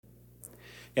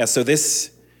Yeah, so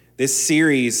this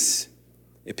series,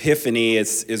 Epiphany,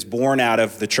 is born out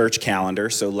of the church calendar.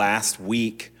 So last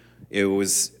week, it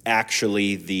was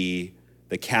actually the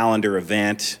calendar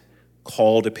event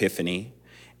called Epiphany,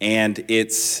 and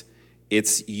it's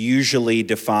usually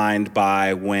defined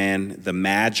by when the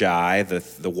Magi,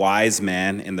 the wise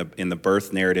men in the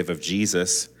birth narrative of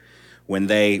Jesus, when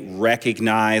they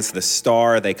recognize the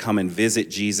star, they come and visit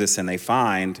Jesus, and they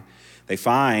find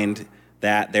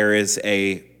that there is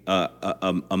a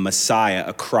Messiah,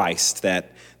 a Christ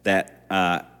that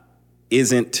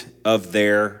isn't of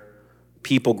their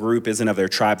people group, isn't of their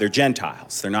tribe. They're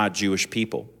Gentiles. They're not Jewish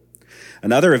people.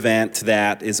 Another event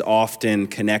that is often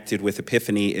connected with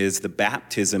Epiphany is the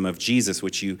baptism of Jesus,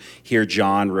 which you hear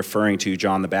John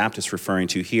the Baptist referring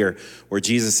to here, where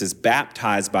Jesus is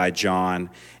baptized by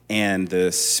John and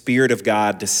the Spirit of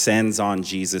God descends on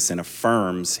Jesus and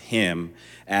affirms him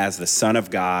as the Son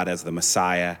of God, as the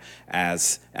Messiah,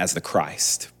 as the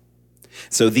Christ.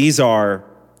 So these are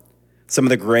some of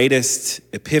the greatest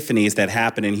epiphanies that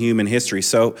happen in human history.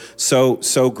 So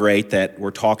great that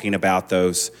we're talking about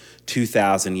those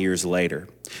 2,000 years later.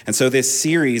 And so this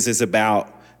series is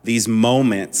about these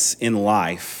moments in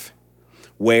life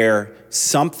where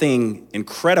something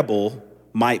incredible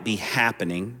might be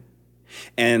happening,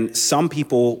 and some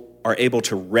people are able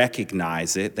to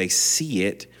recognize it, they see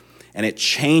it, and it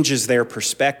changes their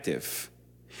perspective.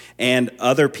 And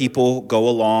other people go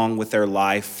along with their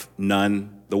life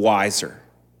none the wiser.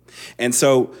 And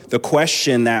so the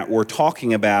question that we're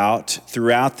talking about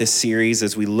throughout this series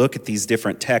as we look at these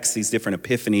different texts, these different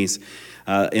epiphanies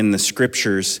in the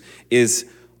scriptures is,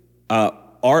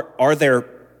 are there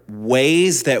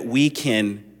ways that we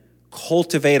can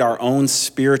cultivate our own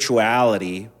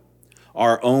spirituality,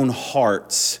 our own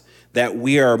hearts, that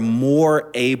we are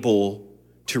more able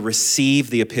to receive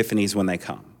the epiphanies when they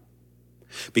come?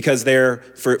 Because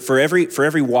for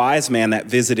every wise man that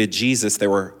visited Jesus, there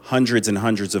were hundreds and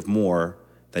hundreds of more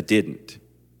that didn't.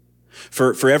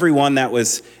 For everyone that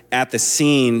was at the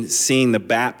scene, seeing the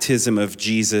baptism of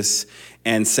Jesus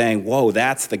and saying, whoa,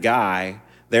 that's the guy,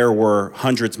 there were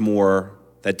hundreds more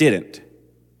that didn't.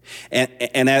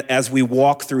 And as we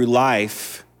walk through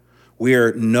life,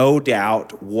 we're no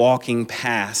doubt walking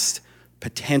past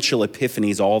potential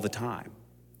epiphanies all the time.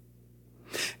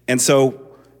 And so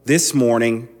this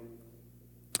morning,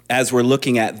 as we're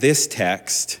looking at this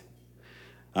text,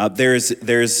 there's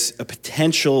a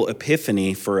potential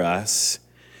epiphany for us,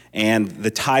 and the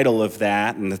title of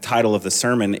that and the title of the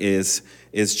sermon is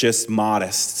just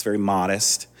modest. It's very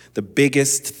modest. The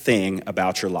biggest thing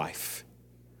about your life.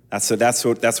 That's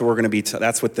what we're going to be.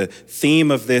 That's what the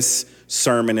theme of this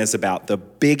sermon is about. The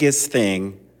biggest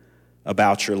thing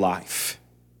about your life.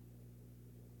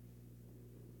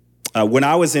 When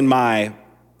I was in my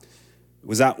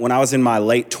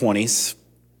late 20s,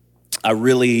 I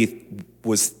really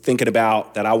was thinking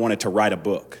about that I wanted to write a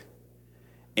book.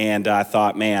 And I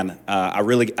thought, man, I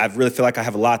really feel like I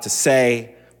have a lot to say.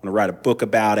 I want to write a book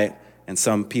about it. And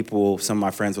some of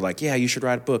my friends were like, yeah, you should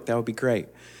write a book. That would be great.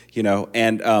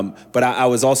 But I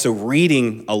was also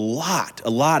reading a lot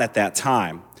at that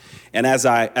time. And as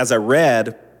I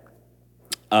read,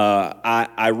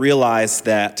 I realized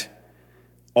that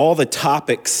all the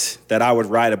topics that I would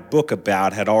write a book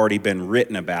about had already been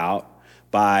written about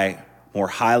by more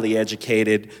highly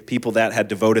educated people that had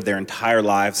devoted their entire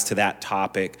lives to that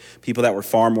topic, people that were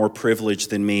far more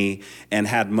privileged than me and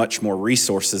had much more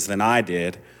resources than I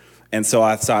did. And so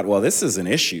I thought, well, this is an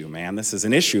issue, man. This is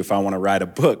an issue if I want to write a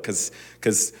book,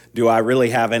 because do I really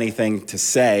have anything to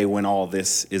say when all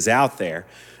this is out there?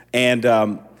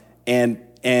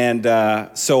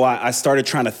 So I started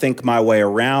trying to think my way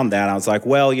around that. I was like,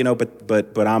 well,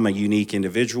 but I'm a unique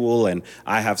individual, and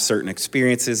I have certain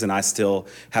experiences, and I still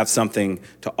have something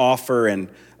to offer. And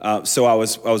so I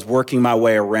was working my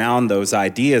way around those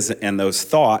ideas and those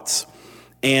thoughts.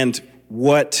 And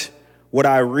what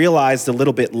I realized a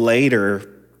little bit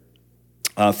later,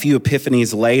 a few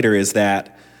epiphanies later, is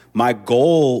that my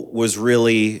goal was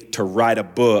really to write a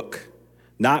book,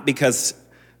 not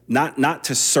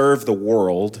to serve the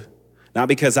world, not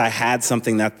because I had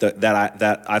something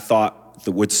that I thought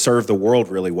that would serve the world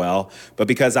really well, but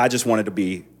because I just wanted to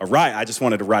be I just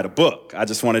wanted to write a book. I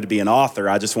just wanted to be an author.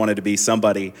 I just wanted to be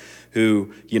somebody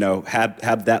who,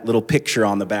 had that little picture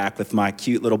on the back with my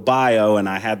cute little bio, and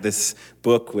I had this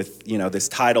book with, this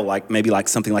title, maybe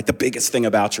something like The Biggest Thing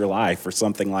About Your Life or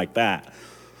something like that.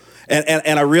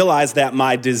 And I realized that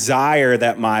my desire,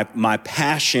 that my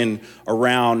passion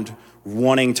around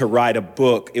wanting to write a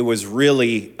book, it was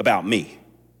really about me,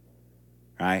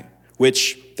 right?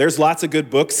 Which there's lots of good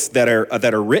books that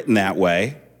are written that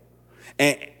way,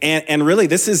 And really,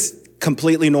 this is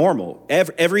completely normal.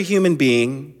 Every human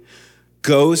being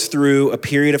goes through a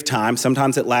period of time,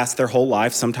 sometimes it lasts their whole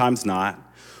life, sometimes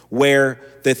not, where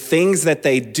the things that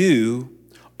they do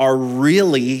are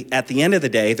really, at the end of the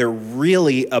day, they're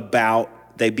really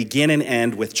about, they begin and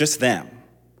end with just them.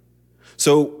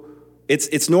 So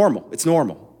it's normal. It's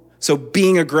normal. So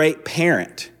being a great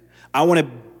parent, I want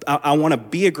to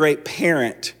be a great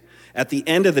parent at the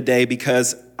end of the day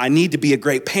because I need to be a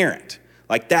great parent.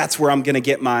 Like that's where I'm going to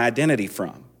get my identity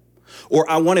from. Or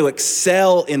I want to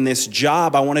excel in this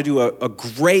job. I want to do a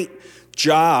great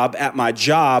job at my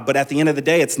job, but at the end of the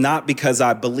day, it's not because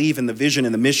I believe in the vision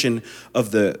and the mission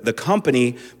of the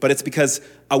company, but it's because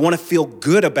I want to feel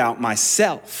good about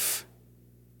myself.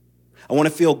 I want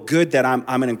to feel good that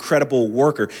I'm an incredible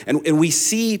worker. And we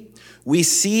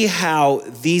see how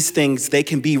these things, they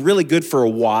can be really good for a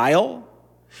while.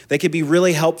 They can be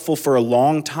really helpful for a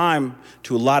long time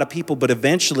to a lot of people, but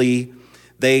eventually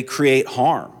they create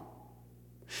harm.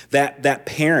 That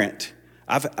parent,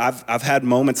 I've had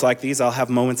moments like these. I'll have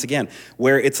moments again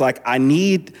where it's like I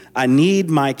need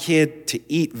my kid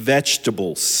to eat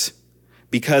vegetables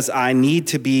because I need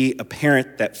to be a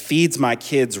parent that feeds my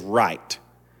kids right,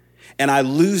 and I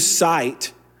lose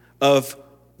sight of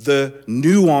the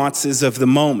nuances of the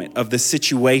moment, of the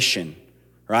situation,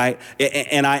 right?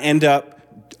 And I end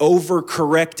up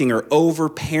overcorrecting or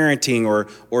overparenting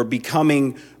or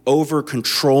becoming over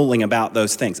controlling about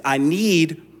those things. I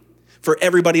need for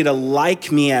everybody to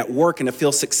like me at work and to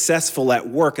feel successful at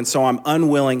work. And so I'm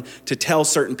unwilling to tell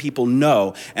certain people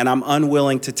no, and I'm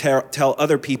unwilling to tell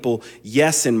other people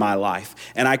yes in my life.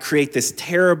 And I create this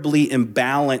terribly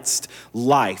imbalanced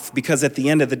life because at the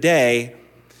end of the day,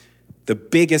 the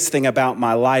biggest thing about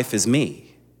my life is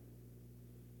me.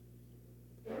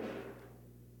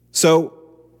 So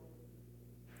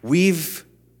we've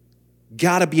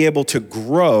got to be able to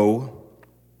grow.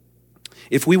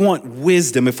 If we want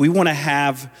wisdom, if we want to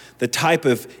have the type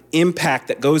of impact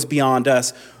that goes beyond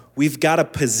us, we've got to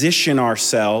position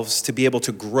ourselves to be able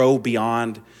to grow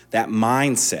beyond that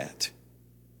mindset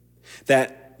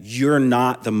that you're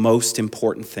not the most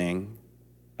important thing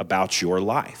about your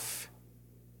life.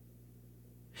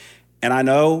 And I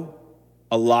know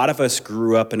a lot of us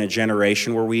grew up in a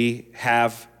generation where we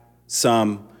have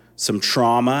some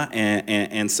trauma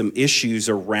and some issues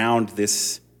around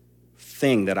this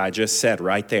thing that I just said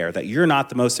right there, that you're not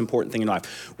the most important thing in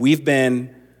life. We've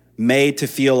been made to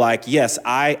feel like, yes,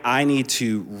 I need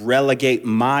to relegate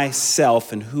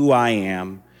myself and who I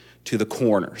am to the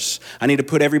corners. I need to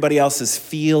put everybody else's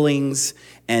feelings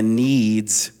and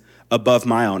needs above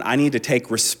my own. I need to take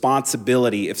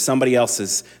responsibility. If somebody else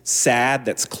is sad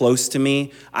that's close to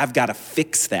me, I've got to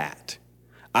fix that.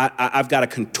 I've got to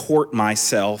contort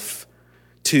myself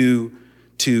to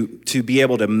be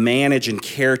able to manage and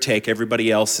caretake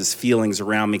everybody else's feelings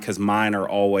around me because mine are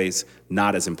always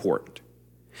not as important.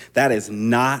 That is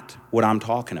not what I'm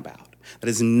talking about. That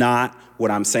is not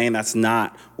what I'm saying. That's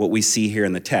not what we see here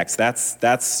in the text.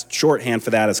 That's shorthand for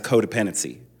that is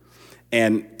codependency.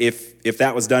 And if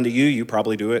that was done to you, you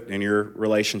probably do it in your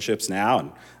relationships now,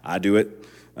 and I do it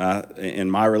in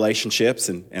my relationships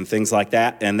and things like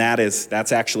that. And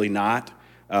that's actually not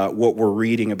what we're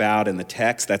reading about in the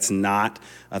text. That's not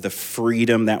the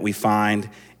freedom that we find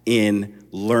in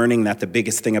learning that the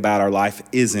biggest thing about our life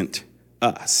isn't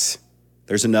us.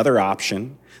 There's another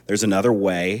option. There's another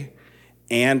way.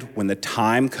 And when the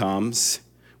time comes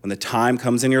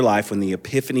in your life, when the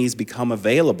epiphanies become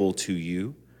available to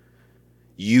you,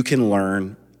 you can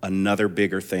learn another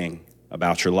bigger thing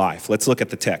about your life. Let's look at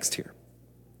the text here.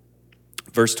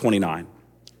 Verse 29.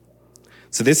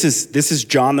 So this is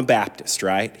John the Baptist,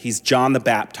 right? He's John the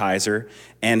Baptizer,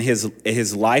 and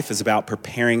his life is about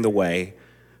preparing the way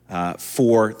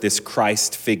for this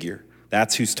Christ figure.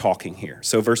 That's who's talking here.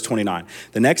 So verse 29.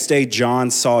 The next day, John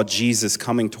saw Jesus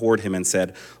coming toward him and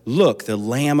said, "Look, the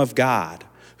Lamb of God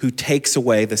who takes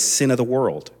away the sin of the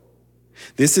world.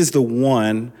 This is the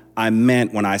one I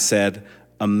meant when I said,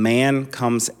 a man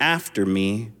comes after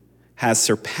me, has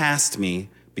surpassed me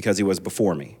because he was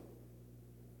before me."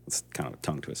 It's kind of a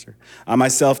tongue twister. "I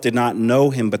myself did not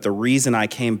know him, but the reason I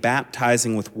came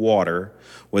baptizing with water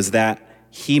was that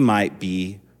he might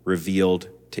be revealed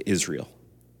to Israel."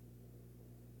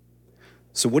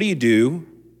 So what do you do?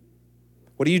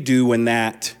 What do you do when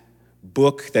that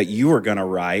book that you are going to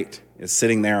write is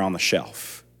sitting there on the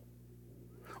shelf?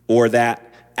 Or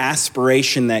that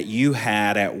aspiration that you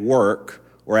had at work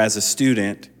or as a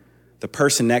student, the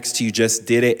person next to you just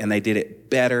did it and they did it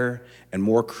better and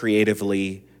more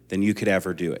creatively than you could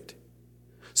ever do it.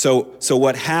 So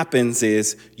what happens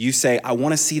is you say, I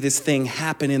want to see this thing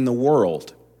happen in the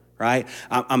world, right?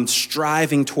 I'm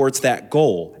striving towards that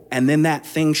goal. And then that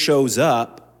thing shows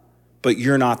up, but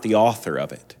you're not the author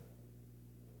of it.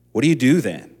 What do you do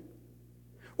then?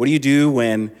 What do you do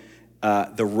when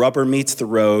the rubber meets the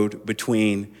road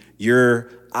between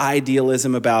your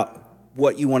idealism about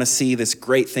what you want to see, this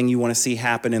great thing you want to see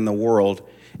happen in the world,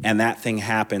 and that thing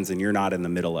happens and you're not in the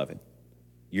middle of it?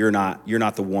 You're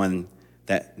not the one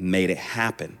that made it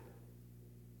happen.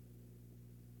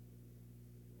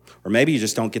 Or maybe you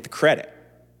just don't get the credit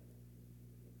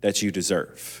that you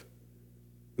deserve.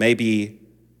 Maybe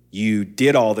you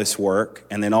did all this work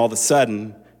and then all of a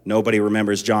sudden nobody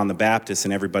remembers John the Baptist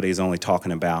and everybody's only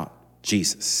talking about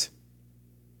Jesus.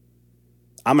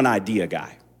 I'm an idea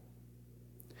guy.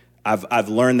 I've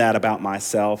learned that about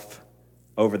myself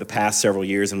over the past several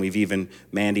years, and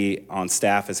Mandy on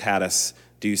staff has had us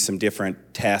do some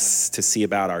different tests to see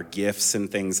about our gifts and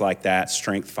things like that,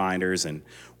 strength finders and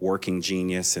working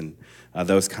genius and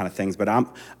those kind of things. But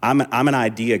I'm an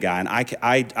idea guy, and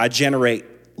I generate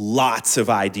lots of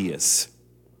ideas.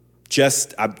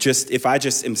 If I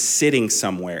just am sitting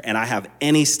somewhere and I have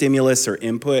any stimulus or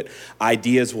input,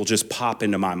 ideas will just pop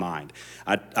into my mind.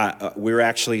 Becky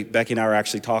and I were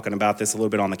actually talking about this a little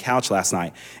bit on the couch last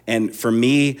night. And for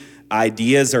me,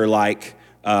 ideas are like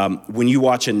when you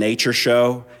watch a nature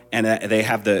show and they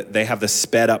have the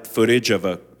sped up footage of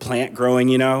a plant growing,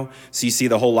 so you see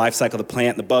the whole life cycle of the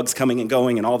plant, and the bugs coming and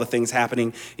going and all the things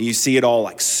happening, and you see it all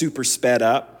like super sped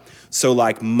up. So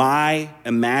like my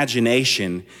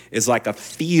imagination is like a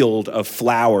field of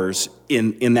flowers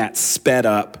in that sped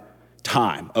up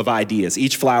time of ideas.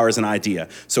 Each flower is an idea.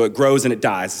 So it grows and it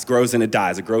dies, it grows and it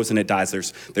dies, it grows and it dies.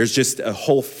 There's just a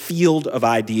whole field of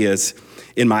ideas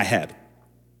in my head.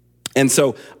 And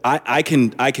so I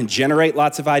can generate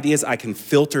lots of ideas, I can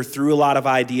filter through a lot of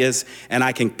ideas, and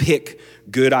I can pick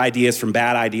good ideas from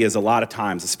bad ideas a lot of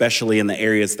times, especially in the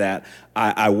areas that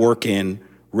I work in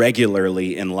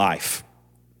regularly in life.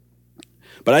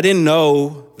 But I didn't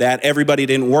know that everybody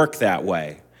didn't work that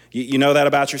way. You know that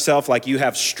about yourself? Like you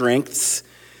have strengths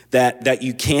that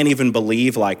you can't even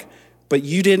believe, but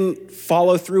you didn't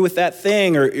follow through with that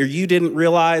thing, or you didn't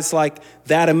realize like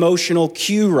that emotional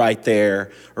cue right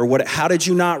there, or how did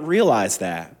you not realize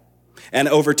that? And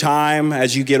over time,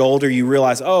 as you get older, you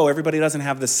realize, everybody doesn't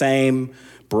have the same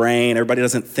brain. Everybody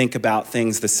doesn't think about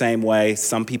things the same way.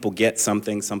 Some people get some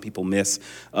things, some people miss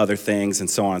other things, and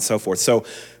so on and so forth. So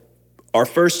our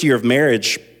first year of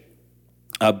marriage,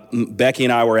 Becky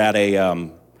and I were at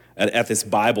at this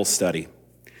Bible study,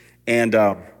 and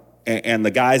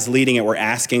the guys leading it were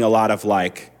asking a lot of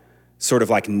sort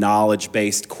of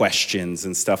knowledge-based questions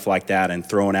and stuff like that, and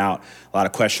throwing out a lot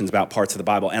of questions about parts of the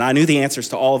Bible. And I knew the answers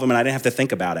to all of them, and I didn't have to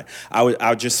think about it.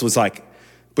 I just was like,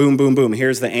 boom, boom, boom,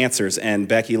 here's the answers. And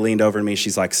Becky leaned over to me,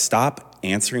 she's like, stop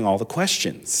answering all the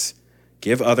questions.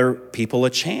 Give other people a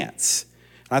chance.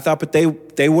 And I thought, but they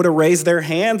would have raised their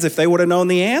hands if they would have known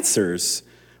the answers.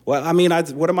 Well, I mean,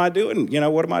 what am I doing?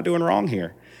 What am I doing wrong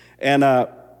here? And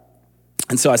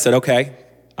so I said, okay,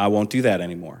 I won't do that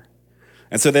anymore.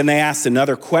 And so then they asked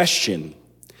another question,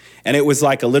 and it was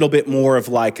like a little bit more of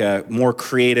a more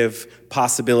creative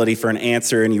possibility for an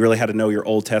answer, and you really had to know your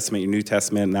Old Testament, your New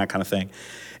Testament, and that kind of thing.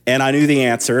 And I knew the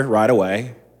answer right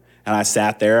away, and I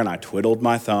sat there and I twiddled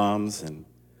my thumbs, and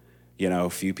a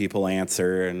few people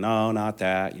answer, and no, not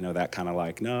that, that kind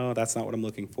of no, that's not what I'm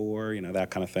looking for, that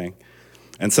kind of thing.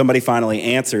 And somebody finally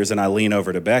answers, and I lean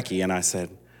over to Becky and I said,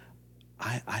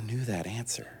 I knew that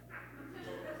answer.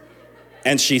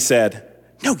 And she said,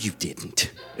 no, you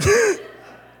didn't.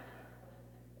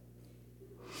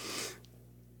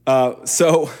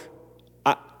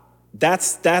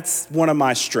 That's one of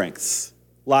my strengths.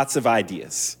 Lots of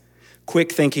ideas.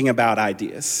 Quick thinking about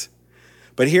ideas.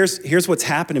 But here's what's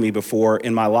happened to me before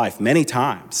in my life, many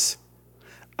times.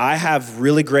 I have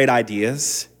really great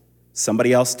ideas.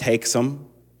 Somebody else takes them.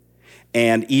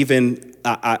 And even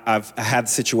I've had a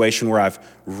situation where I've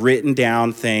written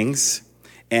down things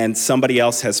and somebody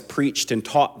else has preached and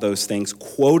taught those things,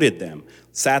 quoted them,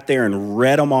 sat there and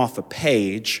read them off a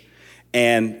page,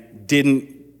 and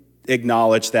didn't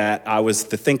acknowledge that I was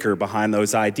the thinker behind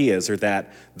those ideas, or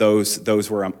that those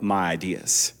were my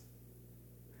ideas.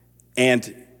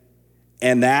 And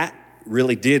that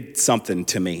really did something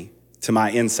to me, to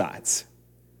my insides.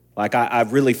 I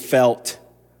really felt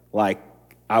like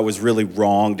I was really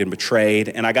wronged and betrayed.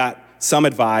 And I got some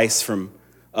advice from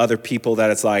other people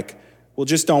that it's like, well,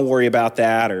 just don't worry about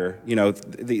that, or,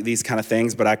 these kind of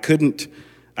things. But I could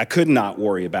not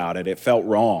worry about it. It felt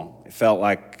wrong. It felt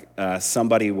like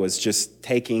somebody was just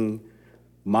taking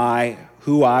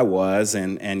who I was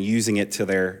and using it to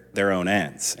their own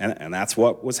ends. And that's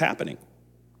what was happening.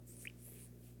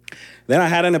 Then I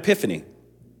had an epiphany.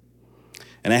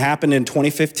 And it happened in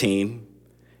 2015,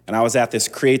 and I was at this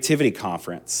creativity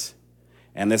conference.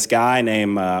 And this guy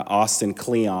named Austin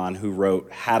Kleon, who wrote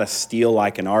How to Steal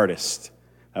Like an Artist,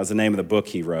 that was the name of the book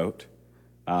he wrote.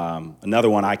 Another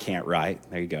one I can't write.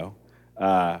 There you go.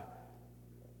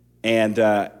 And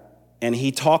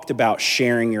he talked about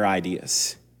sharing your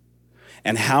ideas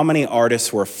and how many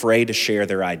artists were afraid to share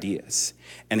their ideas.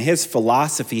 And his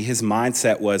philosophy, his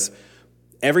mindset was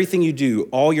everything you do,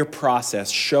 all your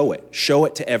process, show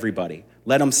it to everybody.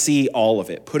 Let them see all of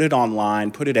it. Put it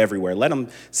online, put it everywhere. Let them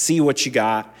see what you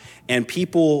got, and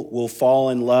people will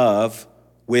fall in love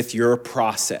with your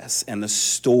process and the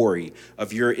story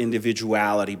of your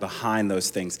individuality behind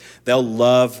those things. They'll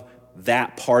love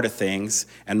that part of things,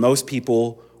 and most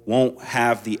people won't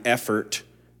have the effort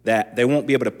that they won't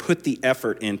be able to put the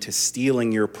effort into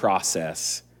stealing your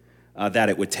process that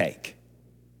it would take.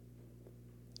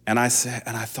 And I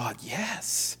thought,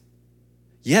 yes,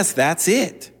 that's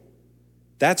it.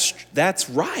 That's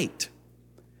right.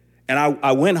 And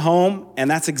I went home, and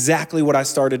that's exactly what I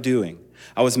started doing.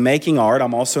 I was making art.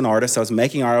 I'm also an artist. I was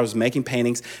making art. I was making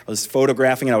paintings. I was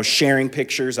photographing, and I was sharing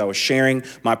pictures. I was sharing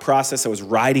my process. I was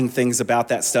writing things about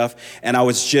that stuff. And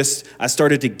I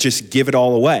started to just give it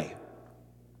all away.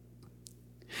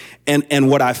 And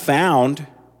what I found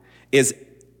is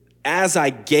as I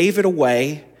gave it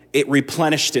away, it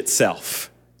replenished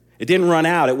itself. It didn't run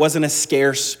out. It wasn't a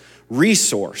scarce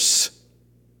resource.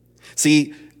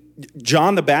 See,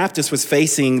 John the Baptist was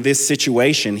facing this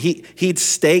situation. He'd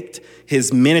staked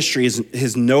his ministry,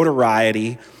 his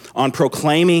notoriety on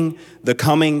proclaiming the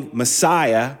coming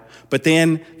Messiah, but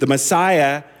then the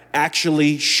Messiah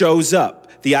actually shows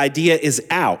up. The idea is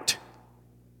out.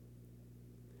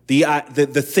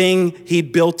 The thing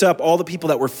he'd built up, all the people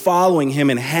that were following him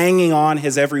and hanging on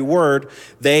his every word,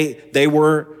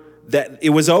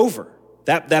 it was over.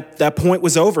 That point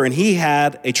was over, and he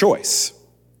had a choice.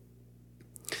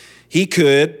 He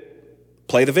could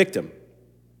play the victim,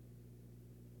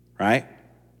 right?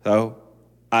 So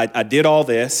I did all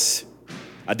this,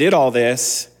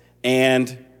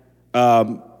 and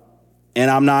I'm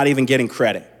not even getting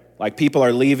credit. Like, people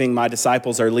are leaving, my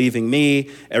disciples are leaving me,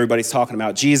 everybody's talking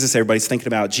about Jesus, everybody's thinking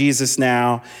about Jesus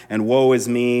now, and woe is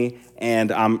me,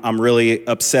 and I'm really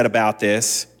upset about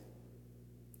this.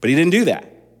 But he didn't do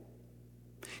that.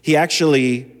 He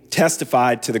actually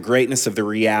testified to the greatness of the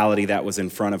reality that was in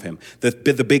front of him.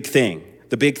 The big thing,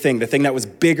 the thing that was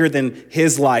bigger than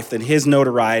his life, than his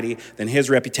notoriety, than his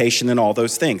reputation, than all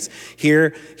those things.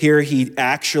 Here he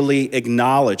actually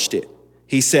acknowledged it.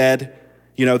 He said,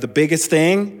 the biggest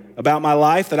thing about my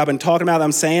life that I've been talking about,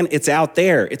 I'm saying, it's out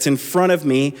there. It's in front of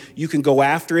me. You can go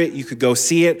after it. You could go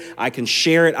see it. I can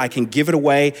share it. I can give it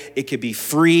away. It could be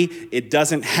free. It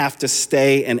doesn't have to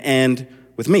stay and end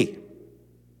with me.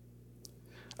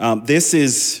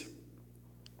 This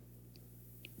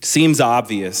seems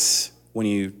obvious when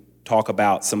you talk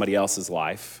about somebody else's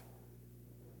life,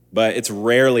 but it's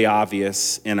rarely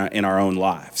obvious in our own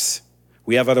lives.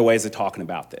 We have other ways of talking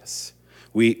about this.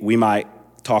 We might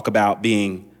talk about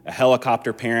being a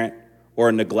helicopter parent or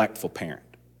a neglectful parent.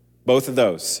 Both of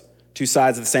those, two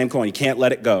sides of the same coin. You can't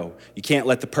let it go. You can't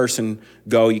let the person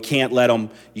go. You can't let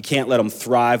them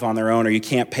thrive on their own, or you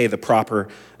can't pay the proper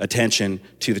attention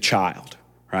to the child,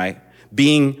 right?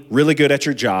 Being really good at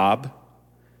your job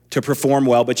to perform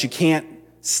well, but you can't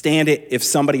stand it if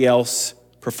somebody else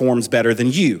performs better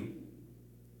than you.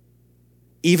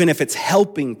 Even if it's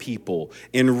helping people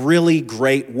in really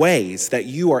great ways that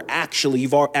you've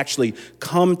actually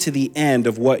come to the end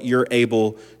of what you're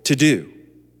able to do.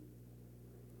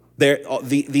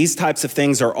 These types of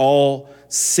things are all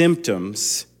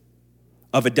symptoms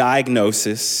of a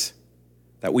diagnosis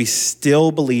that we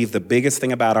still believe the biggest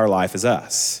thing about our life is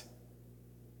us.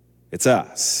 It's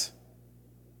us.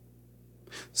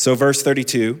 So verse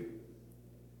 32,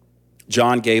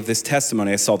 John gave this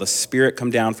testimony. I saw the Spirit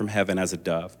come down from heaven as a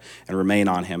dove and remain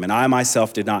on him. And I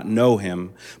myself did not know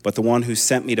him, but the one who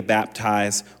sent me to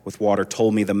baptize with water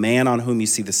told me, the man on whom you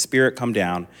see the Spirit come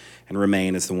down and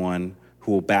remain is the one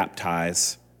who will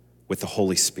baptize with the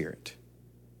Holy Spirit.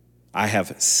 I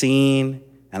have seen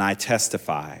and I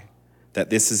testify that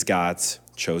this is God's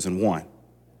chosen one.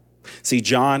 See,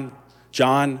 John's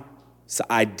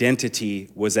identity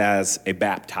was as a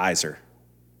baptizer.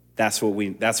 That's what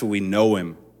we know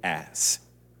him as.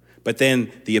 But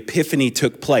then the epiphany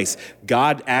took place.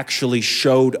 God actually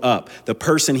showed up. The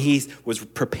person he was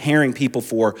preparing people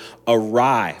for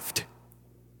arrived.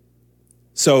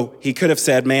 So he could have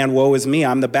said, man, woe is me.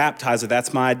 I'm the baptizer.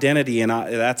 That's my identity, and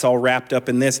that's all wrapped up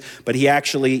in this. But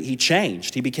he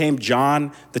changed. He became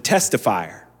John the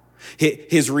testifier.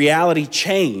 His reality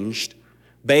changed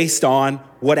based on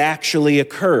what actually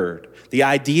occurred, the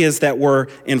ideas that were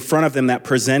in front of them that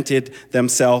presented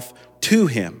themselves to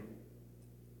him.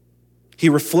 He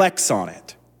reflects on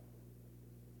it.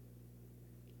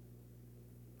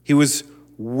 He was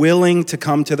willing to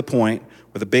come to the point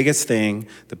where the biggest thing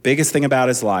about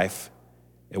his life,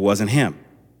 it wasn't him.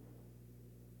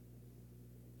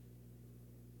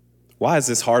 Why is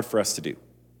this hard for us to do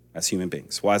as human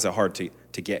beings? Why is it hard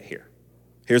to get here?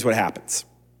 Here's what happens.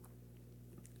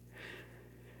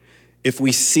 If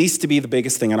we cease to be the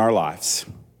biggest thing in our lives,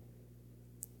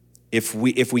 if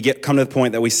we come to the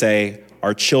point that we say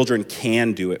our children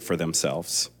can do it for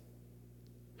themselves,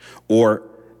 or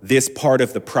this part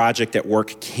of the project at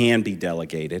work can be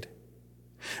delegated,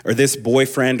 or this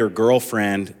boyfriend or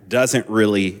girlfriend doesn't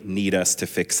really need us to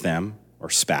fix them, or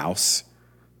spouse,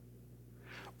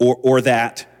 or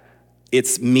that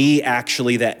it's me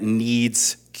actually that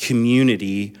needs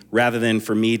community rather than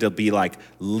for me to be like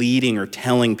leading or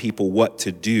telling people what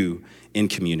to do in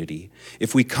community.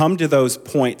 If we come to those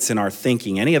points in our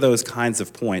thinking, any of those kinds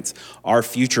of points, our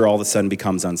future all of a sudden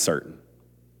becomes uncertain.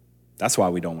 That's why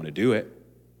we don't want to do it.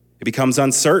 It becomes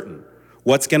uncertain.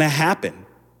 What's going to happen?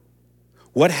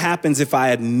 What happens if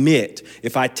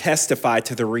I testify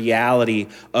to the reality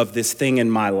of this thing in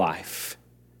my life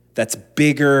that's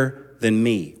bigger than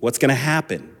me? What's going to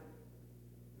happen?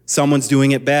 Someone's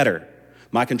doing it better.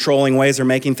 My controlling ways are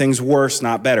making things worse,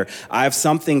 not better. I have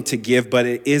something to give, but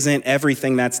it isn't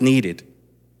everything that's needed.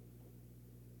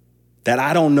 That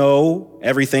I don't know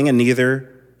everything, and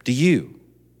neither do you.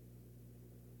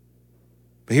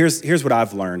 But here's what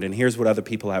I've learned, and here's what other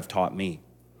people have taught me,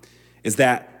 is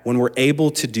that when we're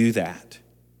able to do that,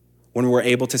 when we're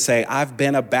able to say, I've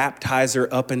been a baptizer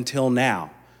up until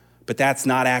now, but that's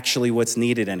not actually what's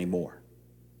needed anymore.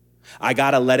 I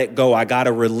got to let it go. I got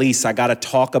to release. I got to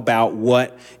talk about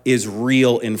what is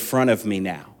real in front of me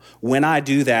now. When I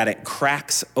do that, it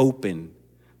cracks open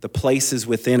the places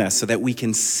within us so that we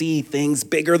can see things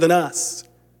bigger than us.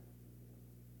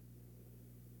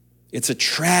 It's a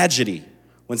tragedy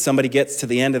when somebody gets to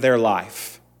the end of their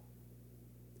life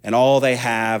and all they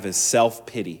have is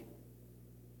self-pity.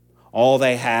 All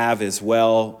they have is,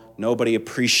 well, nobody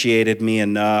appreciated me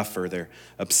enough, or they're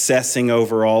obsessing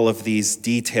over all of these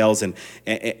details. And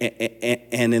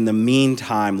in the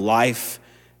meantime, life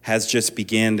has just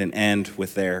begun and end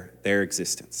with their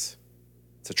existence.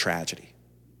 It's a tragedy.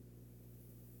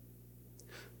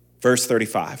 Verse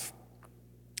 35.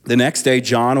 The next day,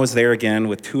 John was there again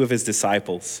with two of his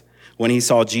disciples. When he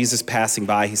saw Jesus passing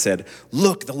by, he said,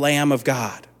 "Look, the Lamb of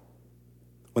God."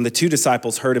 When the two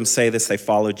disciples heard him say this, they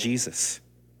followed Jesus.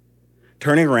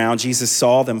 Turning around, Jesus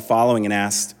saw them following and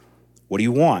asked, "What do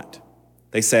you want?"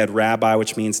 They said, "Rabbi,"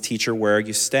 which means teacher, "where are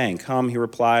you staying?" "Come," he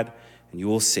replied, "and you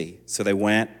will see." So they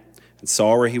went and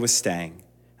saw where he was staying,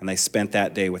 and they spent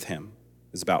that day with him.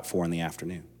 It was about 4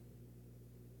 p.m.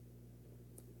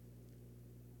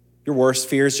 Your worst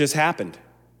fears just happened.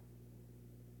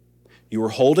 You were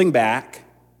holding back.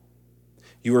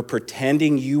 You were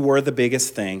pretending you were the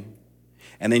biggest thing.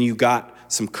 And then you got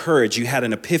some courage. You had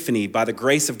an epiphany. By the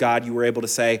grace of God, you were able to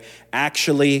say,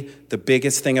 actually, the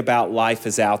biggest thing about life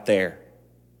is out there.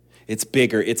 It's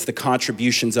bigger. It's the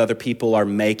contributions other people are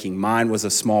making. Mine was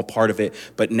a small part of it,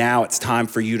 but now it's time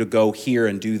for you to go here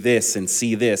and do this and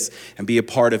see this and be a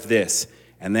part of this.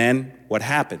 And then what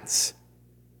happens?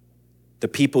 The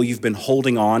people you've been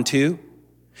holding on to,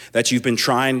 that you've been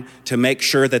trying to make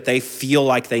sure that they feel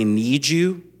like they need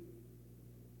you,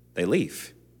 they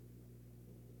leave.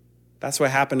 That's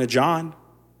what happened to John.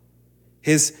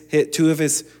 Two of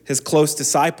his close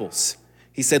disciples.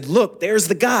 He said, "Look, there's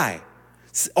the guy.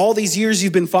 All these years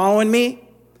you've been following me,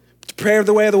 to pray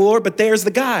the way of the Lord, but there's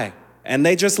the guy." And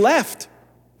they just left.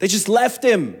 They just left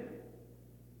him.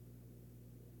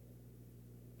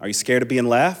 Are you scared of being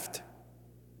left?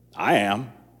 I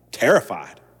am.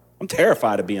 Terrified. I'm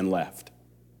terrified of being left.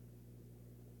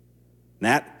 And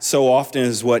that so often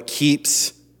is what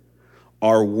keeps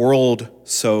our world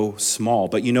so small.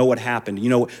 But you know what happened? You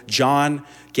know, John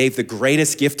gave the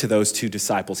greatest gift to those two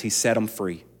disciples. He set them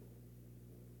free.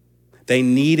 They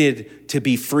needed to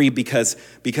be free because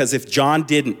if John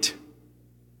didn't,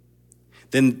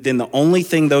 then the only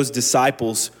thing those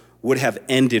disciples would have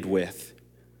ended with,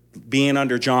 being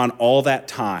under John all that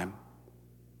time,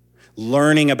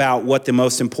 learning about what the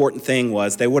most important thing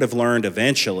was, they would have learned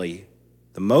eventually,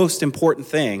 the most important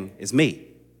thing is me.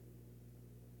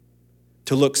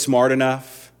 To look smart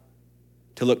enough,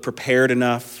 to look prepared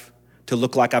enough, to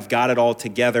look like I've got it all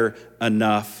together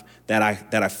enough that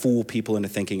I fool people into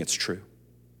thinking it's true.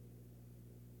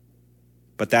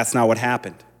 But that's not what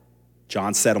happened.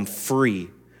 John set them free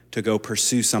to go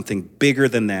pursue something bigger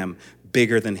than them,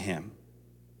 bigger than him.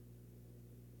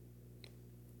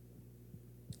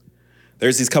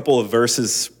 There's these couple of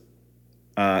verses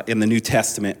in the New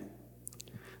Testament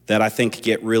that I think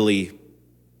get really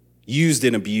used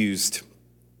and abused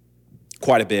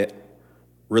quite a bit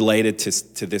related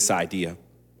to this idea.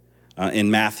 In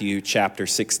Matthew chapter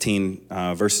 16,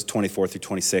 verses 24 through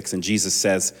 26, and Jesus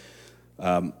says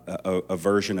a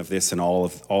version of this in all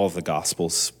of the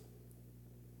Gospels.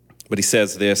 But he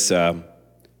says this,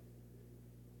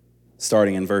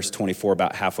 starting in verse 24,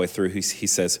 about halfway through, he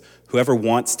says, "Whoever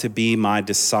wants to be my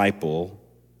disciple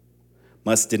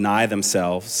must deny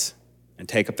themselves and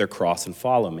take up their cross and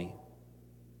follow me.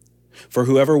 For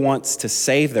whoever wants to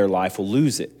save their life will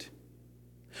lose it.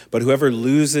 But whoever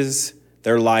loses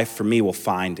their life for me will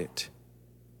find it.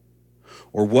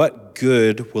 Or what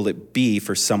good will it be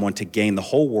for someone to gain the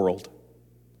whole world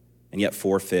and yet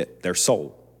forfeit their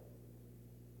soul?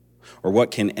 Or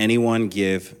what can anyone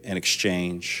give in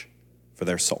exchange for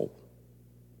their soul?"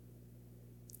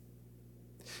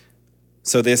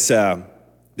 So this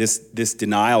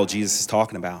denial Jesus is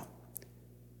talking about,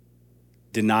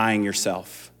 denying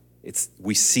yourself,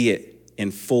 we see it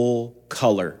in full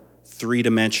color,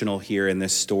 three-dimensional here in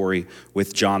this story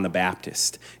with John the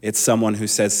Baptist. It's someone who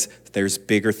says, there's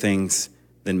bigger things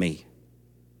than me.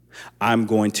 I'm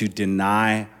going to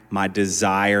deny my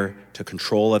desire to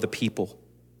control other people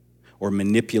or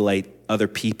manipulate other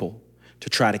people, to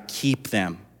try to keep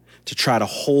them, to try to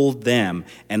hold them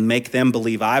and make them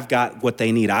believe I've got what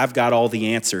they need, I've got all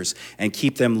the answers, and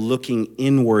keep them looking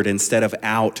inward instead of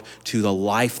out to the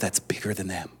life that's bigger than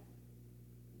them.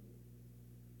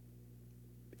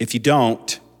 If you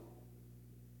don't,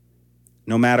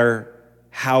 no matter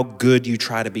how good you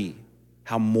try to be,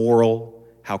 how moral,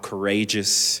 how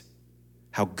courageous,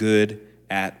 how good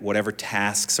at whatever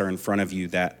tasks are in front of you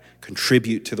that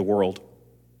contribute to the world,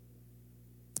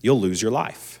 you'll lose your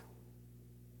life.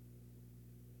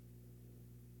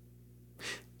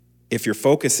 If your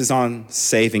focus is on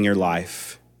saving your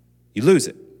life, you lose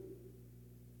it.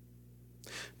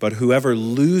 But whoever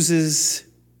loses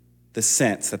the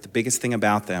sense that the biggest thing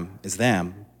about them is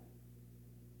them,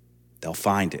 they'll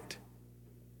find it.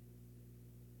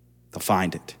 They'll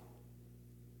find it.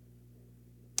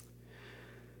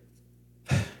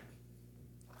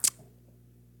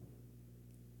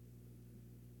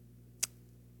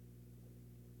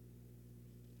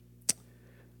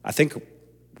 I think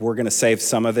we're going to save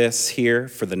some of this here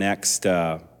for the next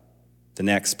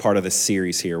part of the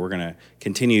series here. We're going to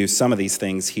continue some of these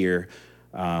things here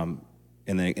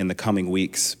in the coming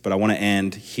weeks, but I want to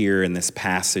end here in this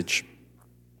passage,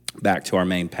 back to our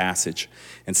main passage,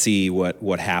 and see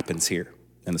what happens here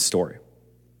in the story.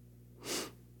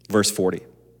 Verse 40.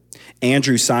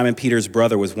 Andrew, Simon Peter's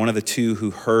brother, was one of the two who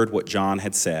heard what John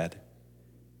had said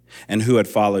and who had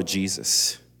followed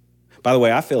Jesus. By the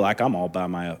way, I feel like I'm all by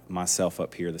myself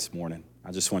up here this morning.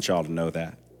 I just want y'all to know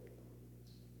that.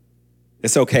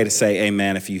 It's okay to say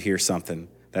amen if you hear something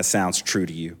that sounds true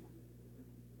to you.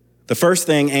 The first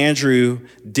thing Andrew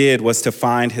did was to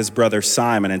find his brother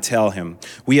Simon and tell him,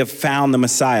 "We have found the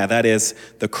Messiah," that is,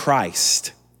 the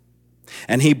Christ.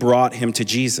 And he brought him to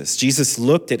Jesus. Jesus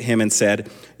looked at him and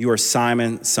said, "You are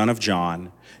Simon, son of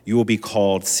John. You will be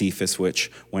called Cephas,"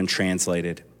 which, when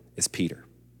translated, is Peter.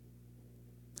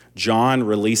 John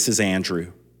releases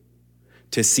Andrew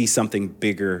to see something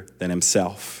bigger than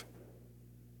himself.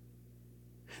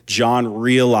 John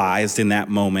realized in that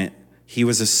moment he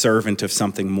was a servant of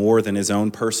something more than his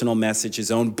own personal message,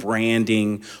 his own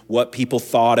branding, what people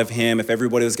thought of him, if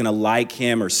everybody was going to like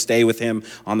him or stay with him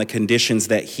on the conditions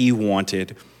that he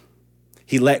wanted.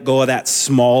 He let go of that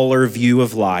smaller view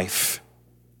of life.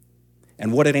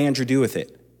 And what did Andrew do with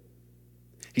it?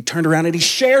 He turned around and he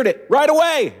shared it right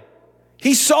away.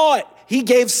 He saw it. He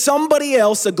gave somebody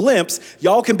else a glimpse.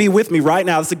 Y'all can be with me right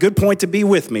now. That's a good point to be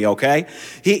with me, okay?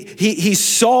 He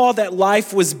saw that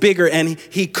life was bigger and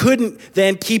he couldn't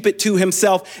then keep it to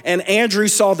himself. And Andrew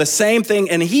saw the same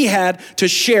thing and he had to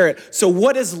share it. So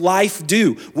what does life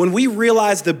do? When we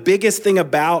realize the biggest thing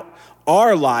about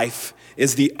our life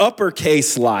is the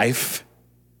uppercase life,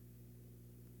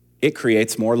 it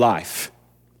creates more life.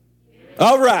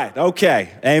 All right,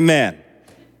 okay, amen.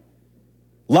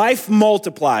 Life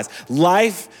multiplies.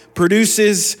 Life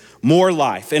produces more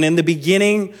life. And in the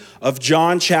beginning of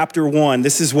John chapter 1,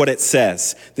 this is what it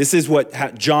says. This is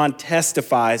what John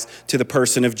testifies to the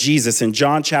person of Jesus. In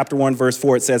John chapter 1, verse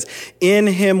 4, it says, "In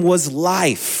him was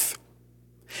life,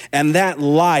 and that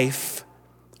life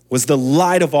was the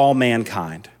light of all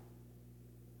mankind."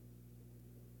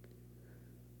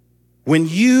 When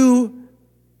you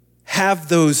have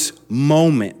those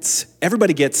moments.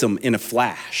 Everybody gets them in a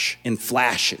flash, in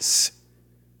flashes.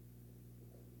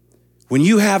 When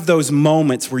you have those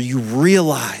moments where you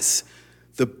realize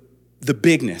the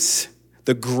bigness,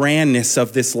 the grandness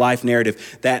of this life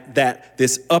narrative, that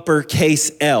this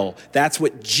uppercase L, that's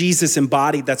what Jesus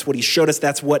embodied, that's what he showed us,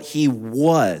 that's what he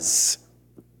was.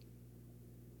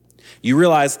 You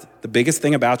realize the biggest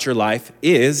thing about your life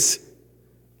is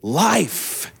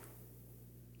life.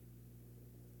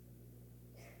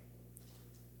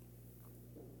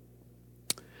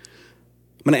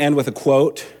 I'm going to end with a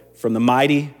quote from the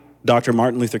mighty Dr.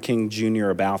 Martin Luther King Jr.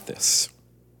 about this.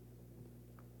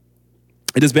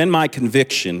 It has been my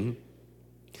conviction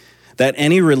that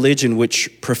any religion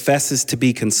which professes to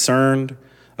be concerned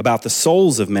about the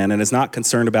souls of men and is not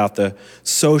concerned about the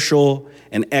social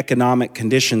and economic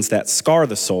conditions that scar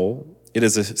the soul, it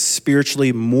is a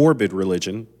spiritually morbid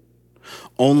religion,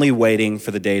 only waiting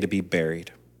for the day to be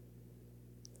buried.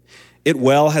 It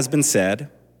well has been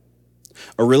said,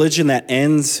 a religion that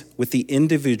ends with the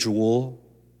individual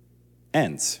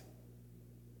ends.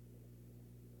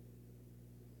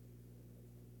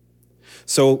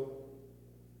 So,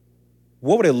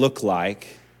 what would it look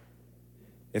like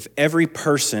if every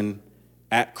person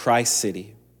at Christ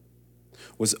City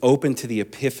was open to the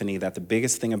epiphany that the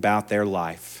biggest thing about their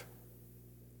life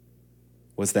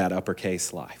was that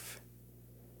uppercase life?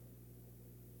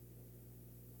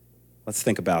 Let's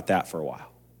think about that for a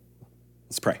while.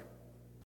 Let's pray.